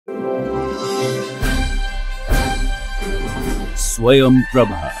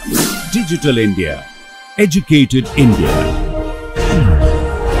SwayamPrabha. Digital India. Educated India.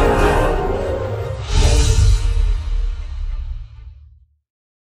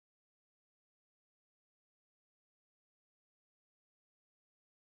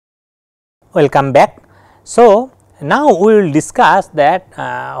 Welcome back. So, now we will discuss that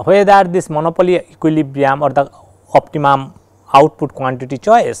whether this monopoly equilibrium or the optimum output quantity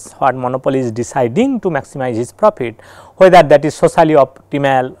choice, what monopoly is deciding to maximize his profit, whether that is socially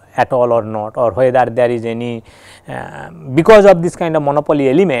optimal at all or not, or whether there is any because of this kind of monopoly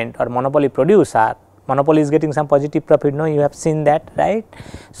element or monopoly producer, monopoly is getting some positive profit. No, you have seen that, right?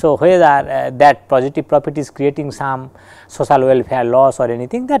 So, whether that positive profit is creating some social welfare loss or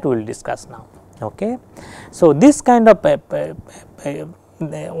anything, that we will discuss now. Okay. So, this kind of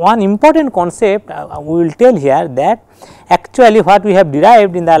one important concept we will tell here, that actually what we have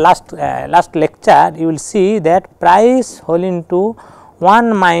derived in the last lecture, you will see that price whole into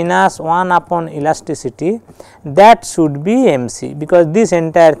 1 minus 1 upon elasticity, that should be MC, because this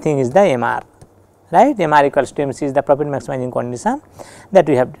entire thing is the MR, right. MR equals to MC is the profit maximizing condition that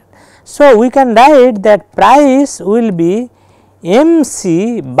we have. So, we can write that price will be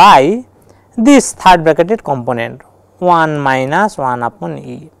MC by this third bracketed component 1 minus 1 upon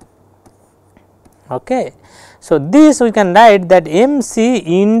E. Okay. So, this we can write that MC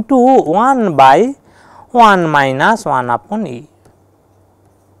into 1 by 1 minus 1 upon E.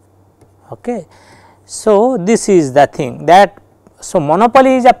 Okay. So, this is the thing that, so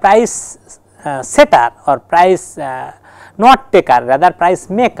monopoly is a price setter or price not taker, rather price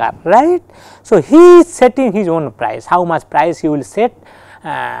maker, right. So, he is setting his own price, how much price he will set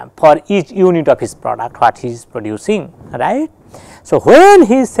for each unit of his product what he is producing, right. So, when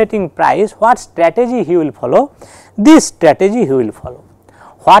he is setting price, what strategy he will follow? This strategy he will follow.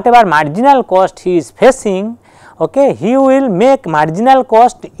 Whatever marginal cost he is facing, okay, he will make marginal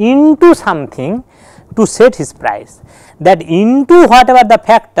cost into something to set his price, that into whatever the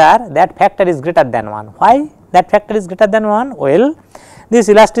factor, that factor is greater than 1. Why that factor is greater than 1? Well, this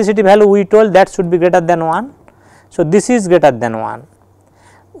elasticity value we told that should be greater than 1. So, this is greater than 1.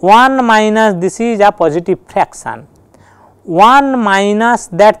 1 minus this is a positive fraction, 1 minus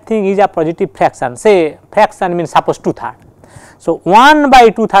that thing is a positive fraction, say fraction means suppose 2/3. So, 1 by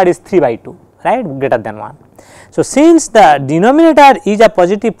 2/3 is 3 by 2, right, greater than 1. So, since the denominator is a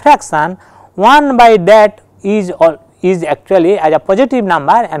positive fraction, 1 by that is actually as a positive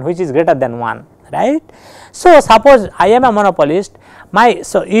number and which is greater than 1, right. So, suppose I am a monopolist,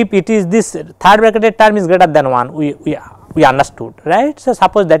 so if it is this third bracketed term is greater than 1, we understood, right. So,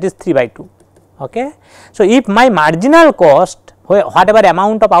 suppose that is 3 by 2. Okay. So, if my marginal cost, whatever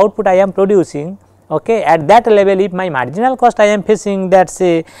amount of output I am producing, okay, at that level if my marginal cost I am facing that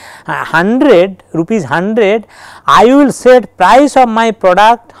say 100 rupees 100, I will set price of my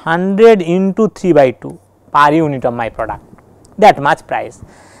product 100 into 3 by 2 per unit of my product, that much price.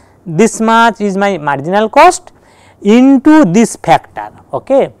 This much is my marginal cost into this factor.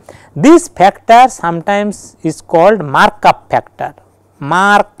 Okay. This factor sometimes is called markup factor,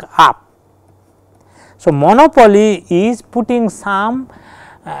 markup. So, monopoly is putting some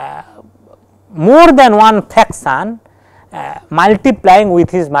more than one fraction multiplying with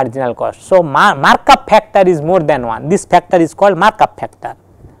his marginal cost. So, markup factor is more than 1, this factor is called markup factor.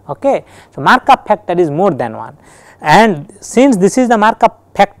 Okay. So, markup factor is more than 1, and since this is the markup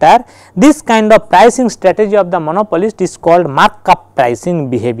factor, this kind of pricing strategy of the monopolist is called markup pricing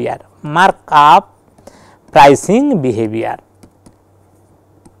behavior, markup pricing behavior.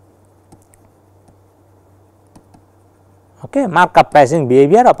 Okay, markup pricing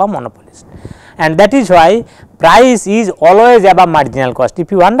behavior of a monopolist, and that is why price is always above marginal cost.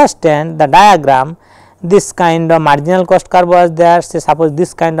 If you understand the diagram, this kind of marginal cost curve was there, say suppose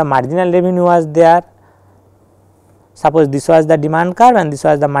this kind of marginal revenue was there, suppose this was the demand curve and this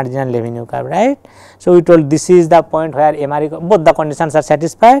was the marginal revenue curve, right. So, we told this is the point where MR both the conditions are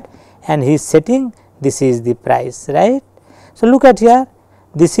satisfied and he is setting this is the price, right. So, look at here,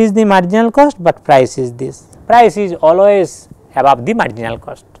 this is the marginal cost, but price is this, price is always above the marginal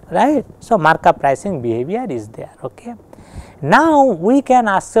cost, right. So, markup pricing behavior is there. Okay. Now, we can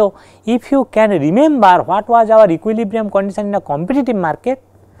ask, so if you can remember what was our equilibrium condition in a competitive market,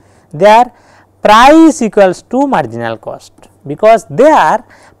 there price equals to marginal cost, because there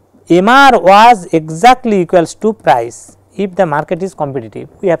MR was exactly equals to price if the market is competitive,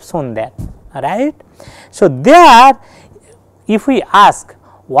 we have shown that, right. So, there if we ask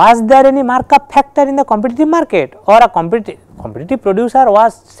was there any markup factor in the competitive market, or a competitive producer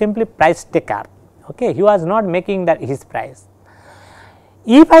was simply price taker, okay, he was not making that his price.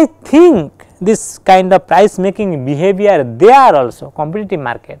 If I think this kind of price making behavior there also, competitive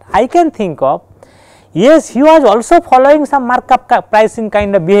market, I can think of, yes, he was also following some markup pricing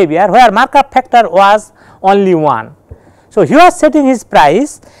kind of behavior where markup factor was only 1. So, he was setting his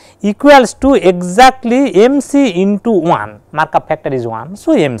price equals to exactly MC into 1, markup factor is 1.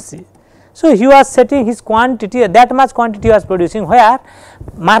 So, MC. So, he was setting his quantity, that much quantity he was producing where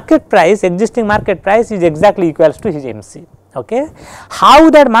market price, existing market price is exactly equals to his MC. Okay. How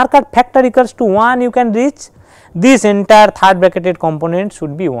that markup factor equals to 1 you can reach? This entire third bracketed component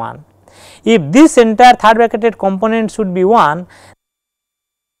should be 1. If this entire third bracketed component should be 1,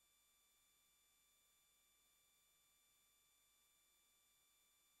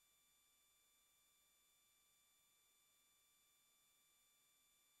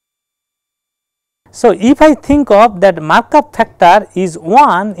 so, if I think of that markup factor is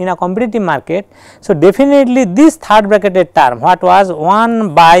 1 in a competitive market, so definitely this third bracketed term what was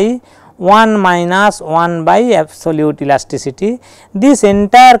 1 by 1 minus 1 by absolute elasticity, this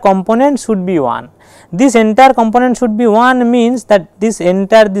entire component should be 1. This entire component should be 1 means that this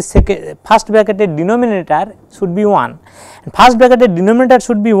entire this first bracketed denominator should be 1, and first bracketed denominator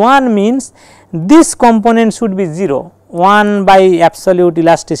should be 1 means this component should be 0. 1 by absolute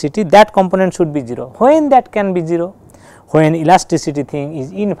elasticity, that component should be 0. When that can be 0? When elasticity thing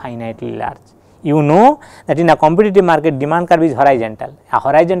is infinitely large. You know that in a competitive market demand curve is horizontal, a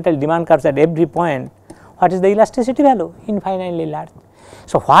horizontal demand curve at every point, what is the elasticity value? Infinitely large.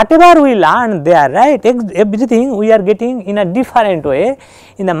 So, whatever we learn there, right, everything we are getting in a different way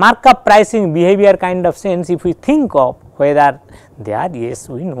in the markup pricing behavior kind of sense. If we think of whether there, yes,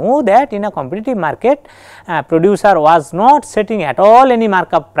 we know that in a competitive market producer was not setting at all any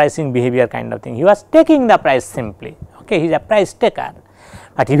markup pricing behavior kind of thing, he was taking the price simply, okay, he is a price taker.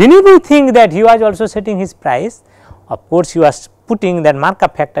 But even if we think that he was also setting his price, of course, he was putting that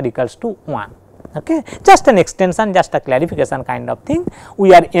markup factor equals to 1. Okay. Just an extension, just a clarification kind of thing,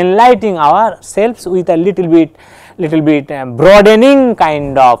 we are enlightening ourselves with a little bit broadening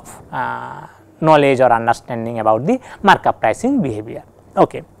kind of knowledge or understanding about the markup pricing behavior.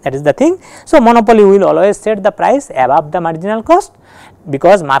 Okay. That is the thing. So, monopoly will always set the price above the marginal cost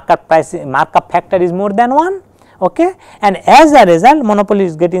because markup factor is more than 1, okay, and as a result monopoly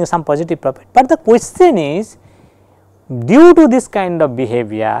is getting some positive profit. But the question is, due to this kind of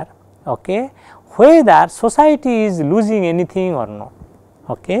behavior, okay, whether society is losing anything or not.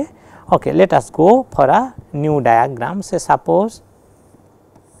 Okay. Okay, let us go for a new diagram. Say suppose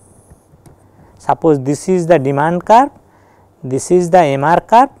this is the demand curve, this is the MR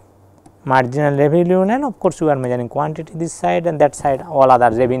curve, marginal revenue line. Of course, we are measuring quantity this side and that side, all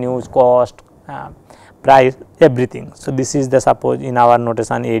other revenues, cost, price, everything. So, this is the suppose in our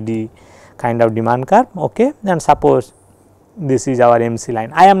notation AD kind of demand curve, okay, and suppose this is our MC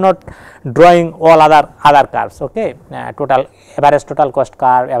line. I am not drawing all other curves, okay, total average total cost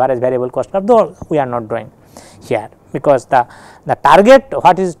curve, average variable cost curve, though we are not drawing here because the target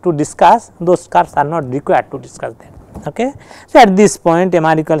what is to discuss, those curves are not required to discuss that. Okay. So, at this point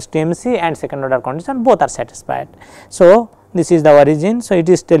MR equals to MC and second order condition both are satisfied. So, this is the origin. So, it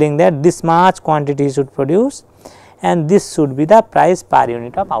is telling that this much quantity should produce and this should be the price per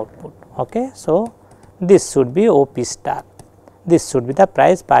unit of output. Okay. So, this should be OP star, this should be the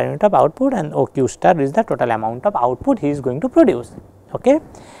price per unit of output and OQ star is the total amount of output he is going to produce. Okay.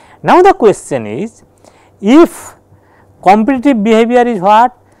 Now, the question is, if competitive behavior is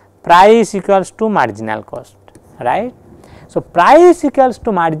what? Price equals to marginal cost, right. So, price equals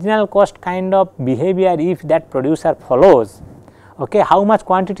to marginal cost kind of behavior if that producer follows, okay, how much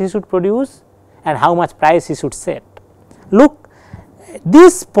quantity he should produce and how much price he should set. Look,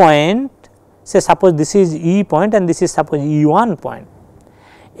 this point, say suppose this is E point and this is suppose E1 point.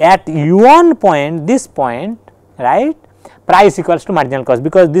 At U1 point, this point, right, price equals to marginal cost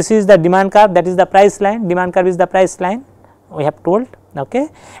because this is the demand curve, that is the price line, demand curve is the price line we have told, okay,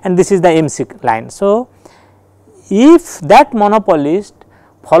 and this is the MC line. So, if that monopolist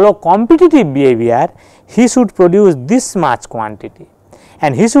follow competitive behavior, he should produce this much quantity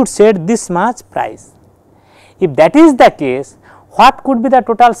and he should set this much price. If that is the case, what could be the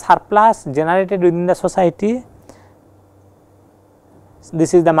total surplus generated within the society?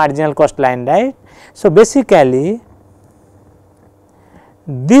 This is the marginal cost line, right. So, basically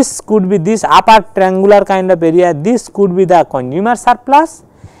this could be this upper triangular kind of area, this could be the consumer surplus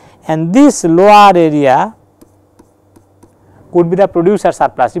and this lower area could be the producer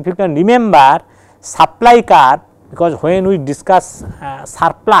surplus. If you can remember supply curve, because when we discuss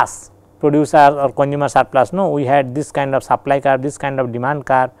surplus producer or consumer surplus, no, we had this kind of supply curve, this kind of demand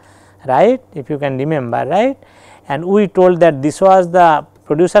curve, right, if you can remember, right, and we told that this was the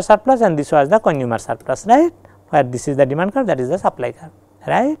producer surplus and this was the consumer surplus, right, where this is the demand curve, that is the supply curve,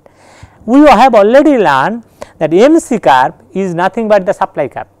 right. We have already learned that MC curve is nothing but the supply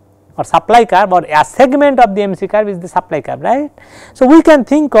curve or supply curve, or a segment of the MC curve is the supply curve, right. So, we can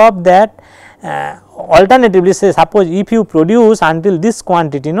think of that alternatively, say suppose if you produce until this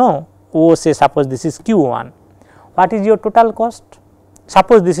quantity, no, say suppose this is Q1, what is your total cost?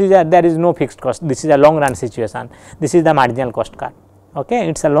 Suppose this is there is no fixed cost, this is a long run situation, this is the marginal cost curve, okay,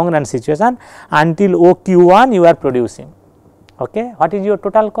 it is a long run situation until OQ1 you are producing, okay. What is your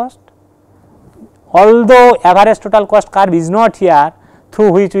total cost? Although average total cost curve is not here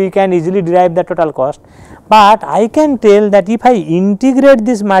through which we can easily derive the total cost, but I can tell that if I integrate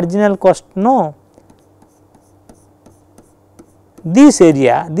this marginal cost, no, this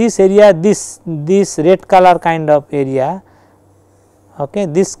area, this red color kind of area, okay,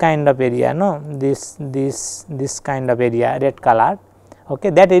 this kind of area, no, this kind of area red color, okay,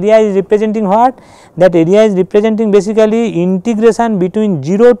 that area is representing what? That area is representing basically integration between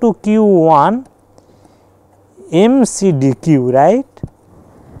 0 to Q1 MCDQ, right.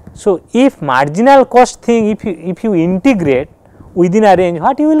 So, if marginal cost thing, if you integrate within a range,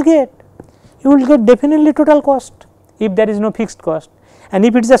 what you will get? You will get definitely total cost if there is no fixed cost, and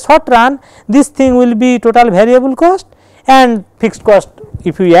if it is a short run, this thing will be total variable cost and fixed cost,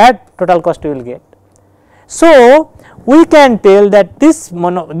 if you add total cost you will get. So, we can tell that this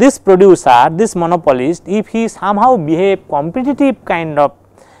producer, this monopolist, if he somehow behave competitive kind of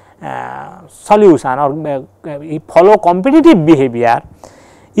solution or he follow competitive behavior,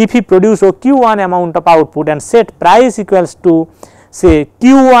 if he produce a Q1 amount of output and set price equals to say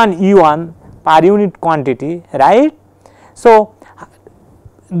Q1 E1 per unit quantity, right. So,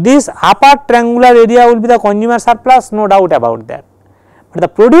 this upper triangular area will be the consumer surplus, no doubt about that, but the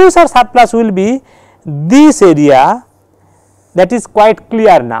producer surplus will be this area, that is quite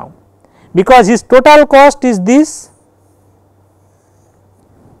clear now, because his total cost is this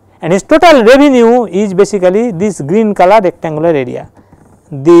and his total revenue is basically this green color rectangular area,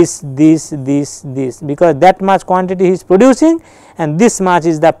 this, because that much quantity he is producing and this much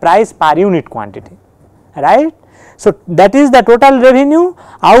is the price per unit quantity, right. So, that is the total revenue,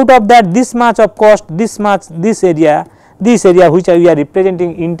 out of that this much of cost, this much, this area which we are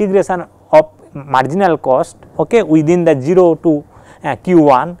representing integration of marginal cost, okay, within the 0 to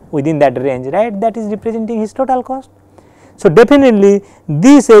Q1 within that range, right, that is representing his total cost. So, definitely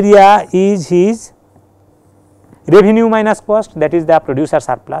this area is his revenue minus cost, that is the producer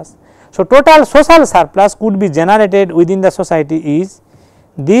surplus. So, total social surplus could be generated within the society is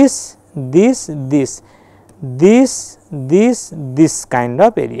this kind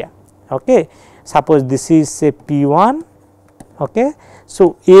of area, okay. Suppose this is say P1, okay.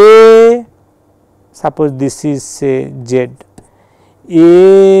 So, A, suppose this is say Z,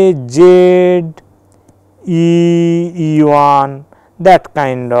 A, Z, E, E1, that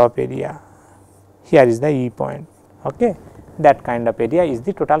kind of area, here is the E point, okay. That kind of area is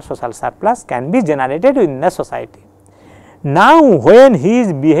the total social surplus can be generated in the society. Now, when he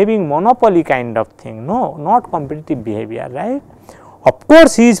is behaving monopoly kind of thing, no, not competitive behavior, right, of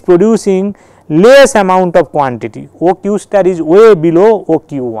course, he is producing less amount of quantity, OQ star is way below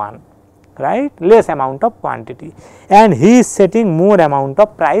OQ1, right, less amount of quantity, and he is setting more amount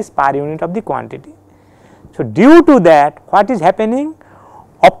of price per unit of the quantity. So, due to that what is happening?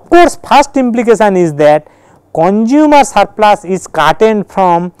 Of course, first implication is that consumer surplus is curtailed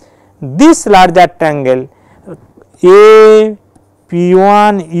from this larger triangle A,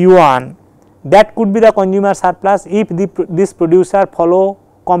 P1, E1, that could be the consumer surplus if this producer follow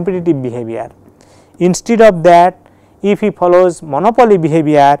competitive behavior. Instead of that, if he follows monopoly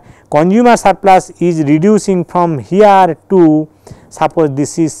behavior, consumer surplus is reducing from here to suppose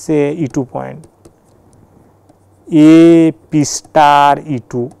this is say E2 point, A P star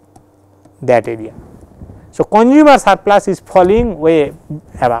E2, that area. So, consumer surplus is falling way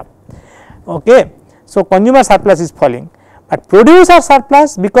above, okay. So, consumer surplus is falling, but producer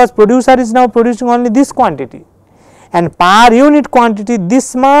surplus, because producer is now producing only this quantity and per unit quantity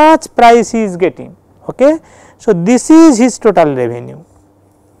this much price he is getting, okay. So, this is his total revenue,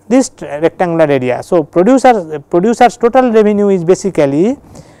 this rectangular area. So, producer's total revenue is basically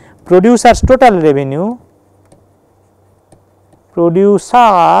producer's total revenue,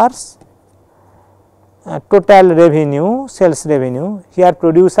 total revenue, sales revenue, here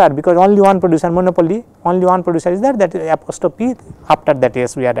producer, because only one producer, monopoly, only one producer is there, that apostrophe after that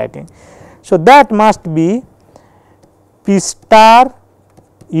yes we are writing. So, that must be P star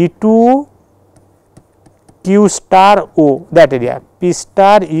E2 Q star O, that area, P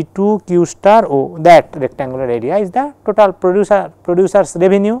star E2 Q star O, that rectangular area is the total producer's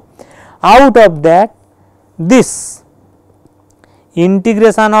revenue. Out of that, this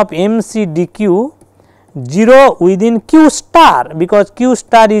integration of MC dq 0 within Q star, because Q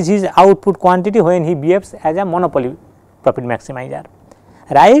star is his output quantity when he behaves as a monopoly profit maximizer,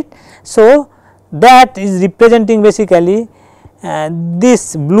 right. So, that is representing basically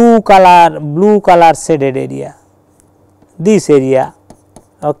this blue color shaded area, this area,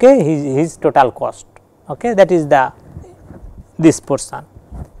 okay, his total cost, okay, that is the this portion,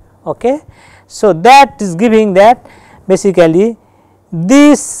 okay. So, that is giving that basically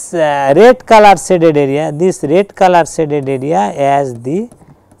this red color shaded area, this red color shaded area as the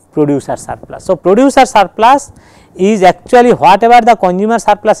producer surplus. So, producer surplus is actually whatever the consumer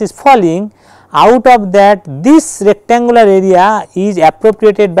surplus is falling, out of that this rectangular area is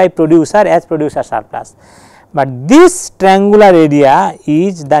appropriated by producer as producer surplus, but this triangular area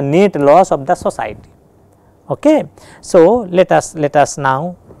is the net loss of the society, okay. So, let us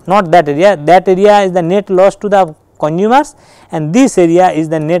now, not that area is the net loss to the consumers and this area is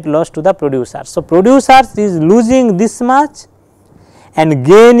the net loss to the producers. So, producers is losing this much and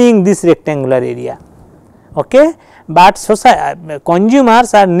gaining this rectangular area, okay, but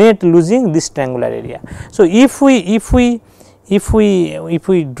consumers are net losing this triangular area. So, if we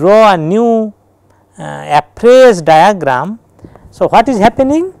draw a new appraise diagram, so what is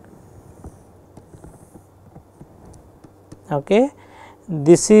happening, okay,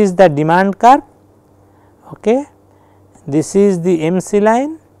 this is the demand curve, okay, this is the MC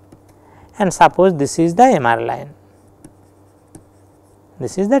line and suppose this is the MR line,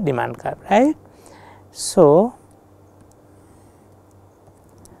 this is the demand curve, right. So,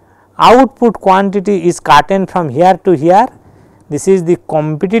 output quantity is curtained from here to here, this is the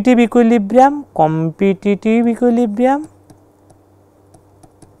competitive equilibrium,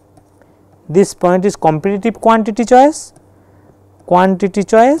 this point is competitive quantity choice,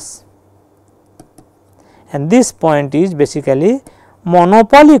 and this point is basically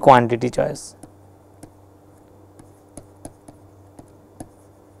monopoly quantity choice.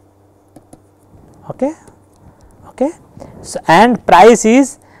 Okay. So, and price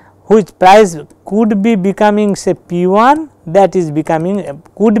is, which price could be becoming say P1, that is becoming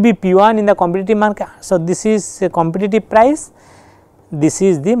could be P1 in the competitive market. So, this is a competitive price, this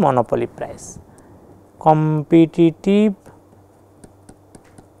is the monopoly price, competitive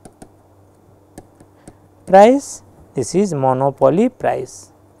price, this is monopoly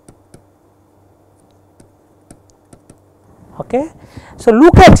price. Okay. So,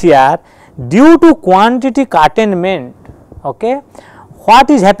 look at here, due to quantity curtailment, okay, what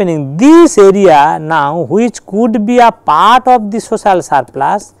is happening, this area now which could be a part of the social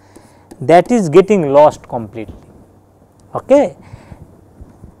surplus, that is getting lost completely, okay,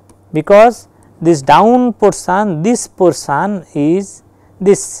 because this down portion, this portion is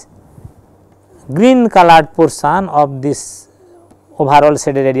this green colored portion of this overall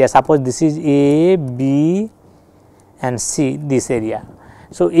shaded area, suppose this is A, B and C, this area.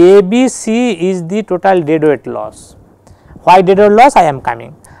 So, A, B, C is the total deadweight loss. Why deadweight loss? I am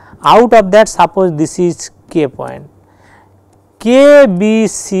coming. Out of that, suppose this is K point, K, B,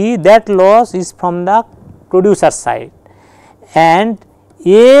 C, that loss is from the producer side, and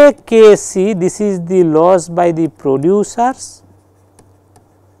A, K, C, this is the loss by the producers,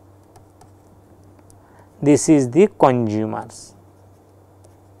 this is the consumers.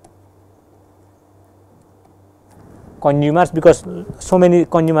 Because so many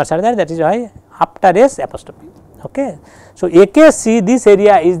consumers are there, that is why after S apostrophe. Okay. So, AKC, this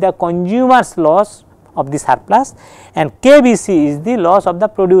area is the consumers loss of the surplus and KBC is the loss of the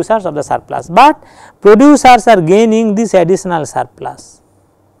producers of the surplus, but producers are gaining this additional surplus,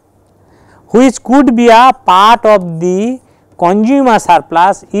 which could be a part of the consumer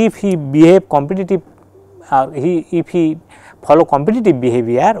surplus if he behave competitive, if he follow competitive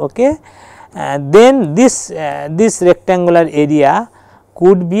behavior, okay. Then this rectangular area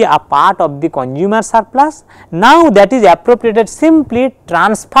could be a part of the consumer surplus. Now, that is appropriated, simply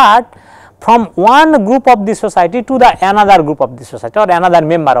transferred from one group of the society to the another group of the society or another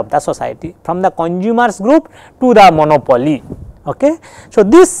member of the society, from the consumers group to the monopoly. Okay. So,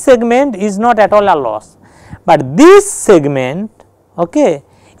 this segment is not at all a loss, but this segment, okay,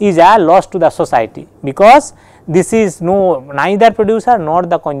 is a loss to the society, because this is neither producer nor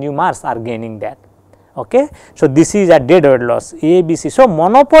the consumers are gaining that. Okay. So, this is a deadweight loss A, B, C. So,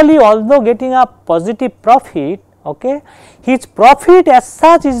 monopoly although getting a positive profit, okay, his profit as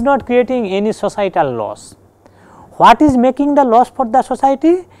such is not creating any societal loss. What is making the loss for the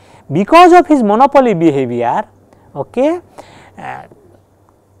society? because of his monopoly behavior, okay,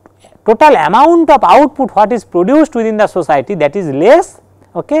 total amount of output what is produced within the society, that is less,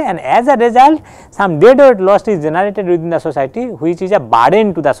 okay, and as a result some deadweight loss is generated within the society, which is a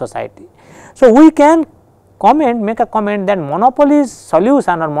burden to the society. So, we can make a comment that monopoly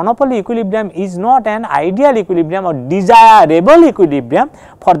solution or monopoly equilibrium is not an ideal equilibrium or desirable equilibrium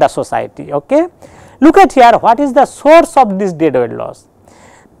for the society. Okay. Look at here, what is the source of this deadweight loss?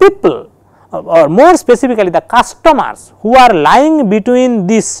 People, or more specifically the customers who are lying between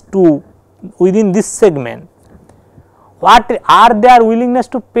these two within this segment, what are their willingness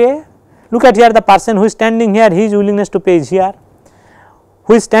to pay? Look at here, the person who is standing here, his willingness to pay is here,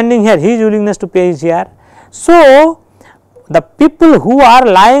 who is standing here, his willingness to pay is here. So, the people who are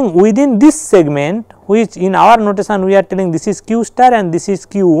lying within this segment, which in our notation we are telling this is Q star and this is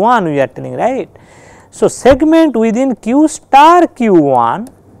Q1 we are telling, right. So, segment within Q star Q1,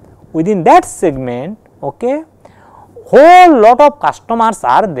 within that segment, okay, whole lot of customers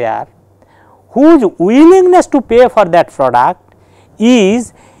are there whose willingness to pay for that product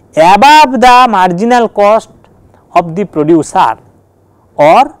is above the marginal cost of the producer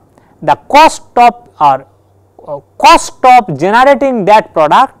or the cost of generating that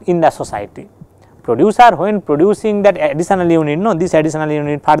product in the society. Producer when producing that additional unit, no, this additional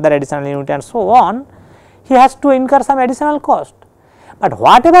unit, further additional unit and so on, he has to incur some additional cost. But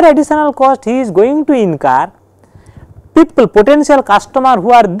whatever additional cost he is going to incur, people, potential customer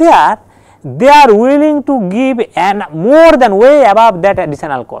who are there, they are willing to give an more than way above that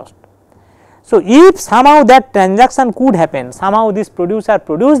additional cost. So, if somehow that transaction could happen, somehow this producer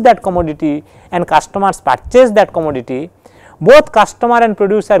produced that commodity and customers purchase that commodity, both customer and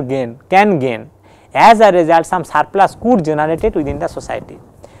producer can gain. As a result, some surplus could generate it within the society.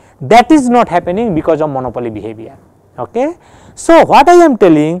 That is not happening because of monopoly behavior. Okay. So, what I am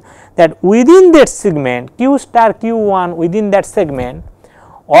telling that within that segment Q star Q1, within that segment,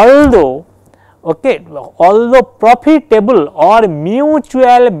 although profitable or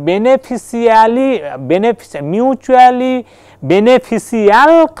mutually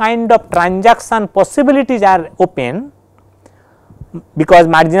beneficial kind of transaction possibilities are open, because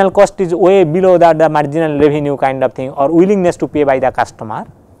marginal cost is way below the marginal revenue kind of thing or willingness to pay by the customer.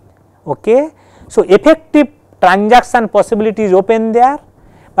 Okay. So, effective transaction possibility is open there,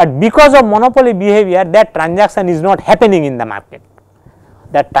 but because of monopoly behavior that transaction is not happening in the market,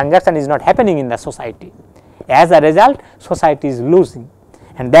 that transaction is not happening in the society. As a result, society is losing,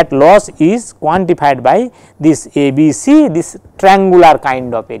 and that loss is quantified by this ABC, this triangular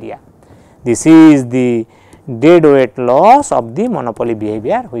kind of area. This is the deadweight loss of the monopoly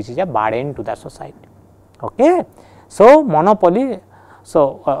behavior, which is a burden to the society. Okay. So, monopoly,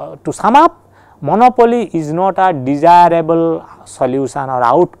 to sum up, monopoly is not a desirable solution or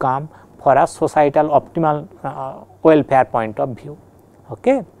outcome for a societal optimal welfare point of view.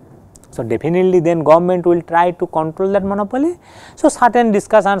 Okay. So, definitely then government will try to control that monopoly. So, certain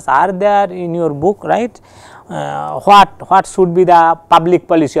discussions are there in your book, right, what should be the public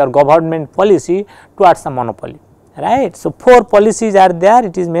policy or government policy towards the monopoly, right. So, 4 policies are there,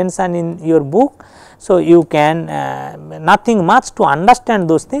 it is mentioned in your book. So, you can nothing much to understand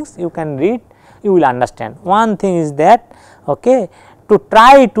those things, you can read, you will understand. One thing is that, okay, to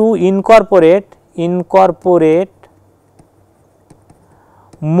try to incorporate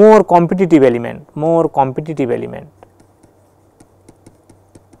more competitive element.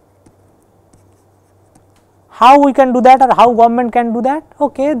 How we can do that or how government can do that?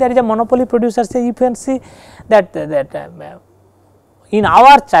 Okay, there is a monopoly producer, say you can see that in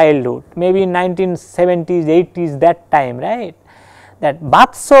our childhood, maybe in 1970s, 80s, that time, right, that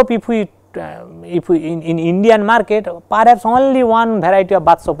bath soap, if we in Indian market, perhaps only one variety of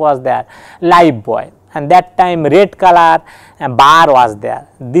bath soap was there, Lifebuoy, and that time red color bar was there.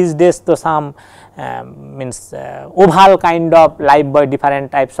 These days to some oval kind of Lifebuoy,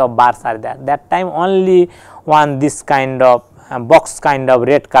 different types of bars are there. That time only one this kind of box kind of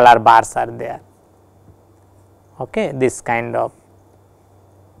red color bars are there. Okay, this kind of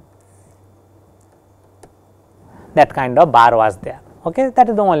that kind of bar was there. Okay, that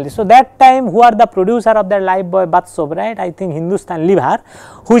is the only. So, that time who are the producer of that Lifebuoy bath soap, right? I think Hindustan Lever,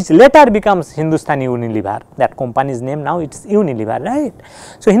 which later becomes Hindustan Unilever. That company's name now it is Unilever, right?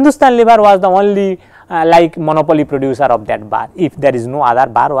 So, Hindustan Lever was the only like monopoly producer of that bar. If there is no other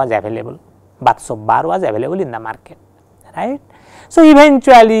bar was available, bath soap bar was available in the market, right? So,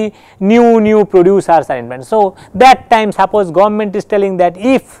 eventually new producers are invented. So, that time suppose government is telling that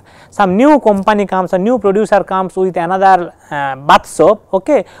if some new company comes, a new producer comes with another bath soap,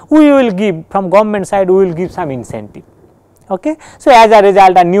 okay, we will give from government side, we will give some incentive. Okay. So, as a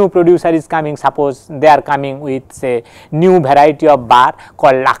result a new producer is coming, suppose they are coming with say new variety of bar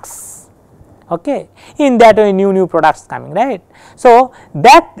called Lux. Okay. In that way new products coming, right. So,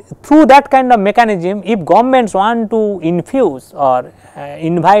 that through that kind of mechanism, if governments want to infuse or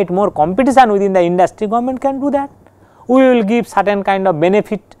invite more competition within the industry, government can do that. We will give certain kind of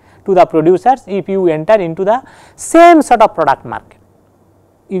benefit to the producers if you enter into the same sort of product market.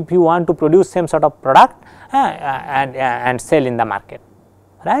 If you want to produce same sort of product and sell in the market,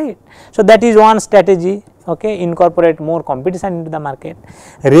 right. So, that is one strategy, okay, incorporate more competition into the market.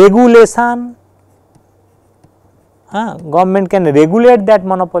 Regulation, government can regulate that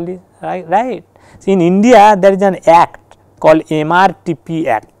monopoly, right. So, in India there is an act called MRTP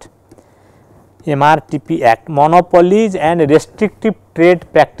Act, Monopolies and Restrictive Trade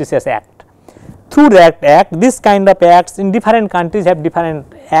Practices Act. Through that act, this kind of acts in different countries have different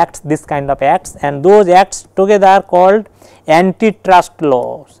acts, this kind of acts, and those acts together are called antitrust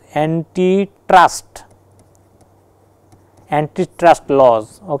laws, antitrust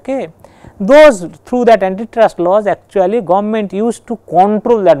laws. Okay. Those through that antitrust laws actually government used to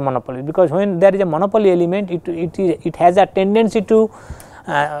control that monopoly, because when there is a monopoly element, it has a tendency to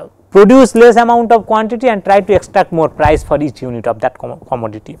produce less amount of quantity and try to extract more price for each unit of that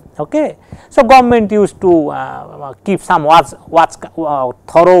commodity. Okay. So, government used to keep some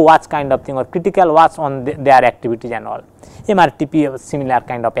thorough watch kind of thing or critical watch on their activities and all. MRTP similar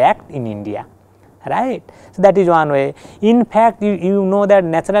kind of act in India, right. So, that is one way. In fact, you know that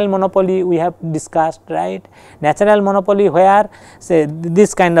natural monopoly we have discussed, right. Natural monopoly where say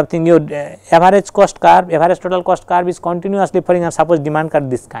this kind of thing, your average cost curve, average total cost curve is continuously falling, and suppose demand curve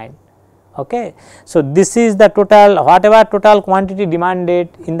this kind. Okay. So, this is the total, whatever total quantity demanded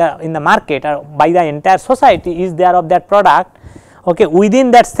in the market or by the entire society is there of that product, okay, within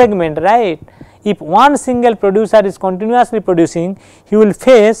that segment, right. If one single producer is continuously producing, he will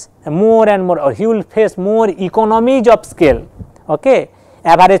face more and more, or he will face more economies of scale. Okay.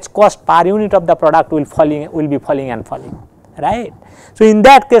 Average cost per unit of the product will be falling and falling, right. So, in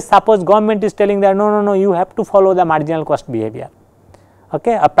that case, suppose government is telling that no, you have to follow the marginal cost behavior,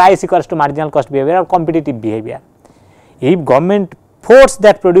 okay, a price equals to marginal cost behavior or competitive behavior. If government force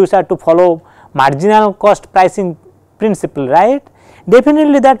that producer to follow marginal cost pricing principle, right,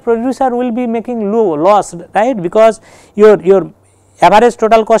 definitely that producer will be making loss, right, because your average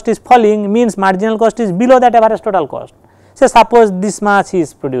total cost is falling, means marginal cost is below that average total cost. So, suppose this much he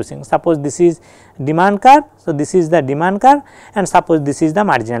is producing, suppose this is demand curve. So, this is the demand curve, and suppose this is the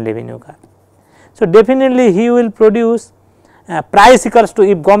marginal revenue curve. So, definitely he will produce price equals to,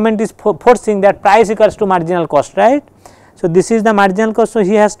 if government is forcing that price equals to marginal cost, right. So, this is the marginal cost. So,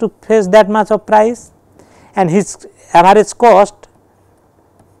 he has to face that much of price, and his average cost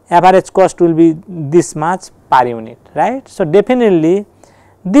will be this much per unit, right. So, definitely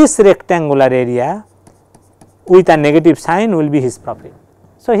this rectangular area with a negative sign will be his profit.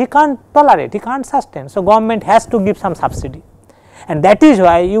 So, he can't tolerate, he can't sustain. So, government has to give some subsidy, and that is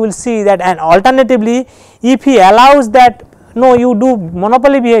why you will see that, and alternatively if he allows that no, you do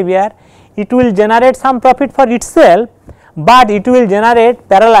monopoly behavior, it will generate some profit for itself, but it will generate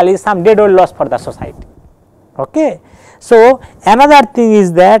parallelly some deadwood loss for the society. Okay. So, another thing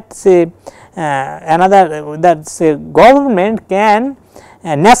is that say government can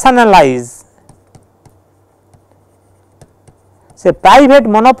nationalize, say private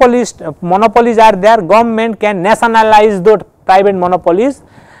monopolies are there, government can nationalize those private monopolies.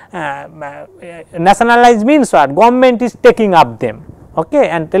 Nationalize means what? Government is taking up them, okay,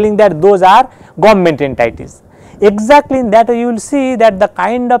 and telling that those are government entities. Exactly in that way you will see that the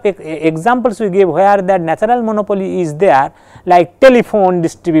kind of examples we give where that natural monopoly is there, like telephone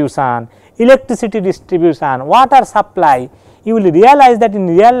distribution, electricity distribution, water supply, you will realize that in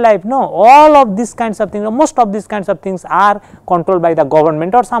real life no, all of these kinds of things, most of these kinds of things are controlled by the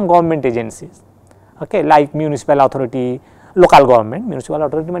government or some government agencies, okay, like municipal authority, local government. Municipal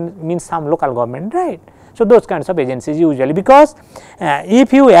authority means some local government, right. So, those kinds of agencies usually, because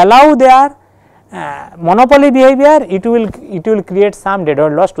if you allow their monopoly behavior, it will create some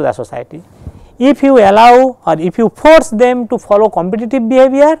deadwood loss to the society. If you allow or if you force them to follow competitive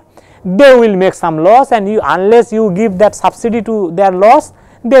behavior, they will make some loss, and unless you give that subsidy to their loss,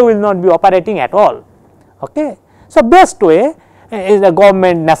 they will not be operating at all. Okay. So, best way is the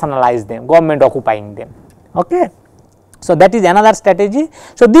government nationalize them, government occupying them. Okay. So, that is another strategy.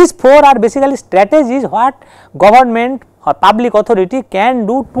 So, these four are basically strategies what government or public authority can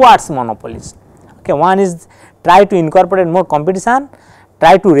do towards monopolies. Okay. One is try to incorporate more competition,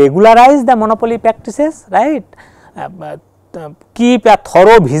 try to regularize the monopoly practices, right, keep a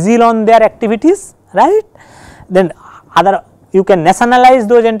thorough vigil on their activities, right. Then other, you can nationalize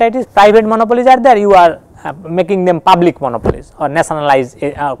those entities. Private monopolies are there, you are making them public monopolies or national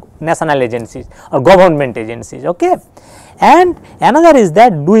agencies or government agencies. Okay. And another is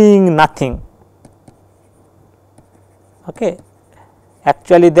that doing nothing. Okay.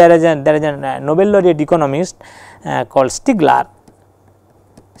 Actually, there is a Nobel laureate economist called Stigler.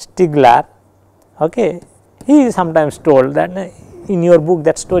 Okay. He is sometimes told that in your book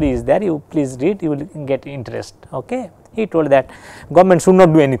that story is there, you please read, you will get interest. Okay. He told that government should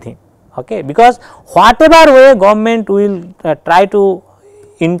not do anything. Okay. Because whatever way government will try to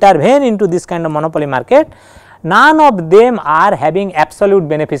intervene into this kind of monopoly market, none of them are having absolute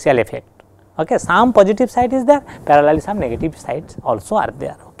beneficial effect. Okay. Some positive side is there, parallelly some negative sides also are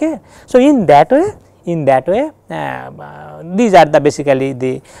there. Okay. So, in that way these are the basically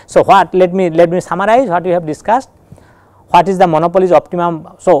the, so what, let me summarize what we have discussed. What is the monopoly's optimum?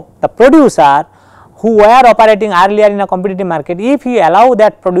 So, the producer who were operating earlier in a competitive market, if he allow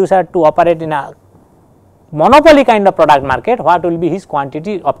that producer to operate in a monopoly kind of product market, what will be his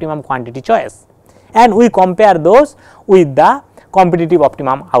quantity, optimum quantity choice, and we compare those with the competitive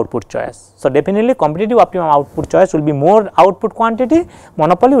optimum output choice. So, definitely competitive optimum output choice will be more output quantity,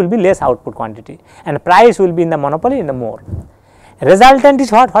 monopoly will be less output quantity, and price will be in the monopoly in the more. Resultant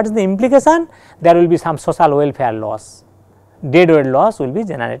is what is the implication? There will be some social welfare loss, deadweight loss will be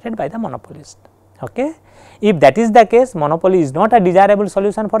generated by the monopolist. Okay. If that is the case, monopoly is not a desirable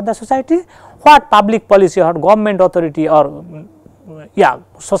solution for the society. What public policy or government authority or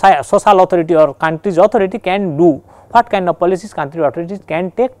social authority or country's authority can do, what kind of policies country authorities can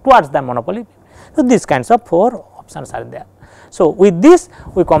take towards the monopoly. So, these kinds of 4 options are there. So, with this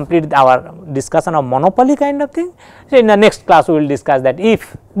we complete our discussion of monopoly kind of thing. So, in the next class we will discuss that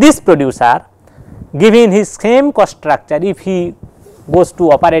if this producer given his same cost structure, if he goes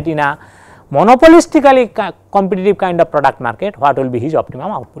to operate in a monopolistically competitive kind of product market, what will be his optimum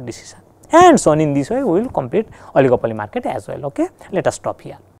output decision, and so on. In this way we will complete oligopoly market as well. Okay. Let us stop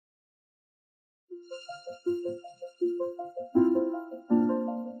here.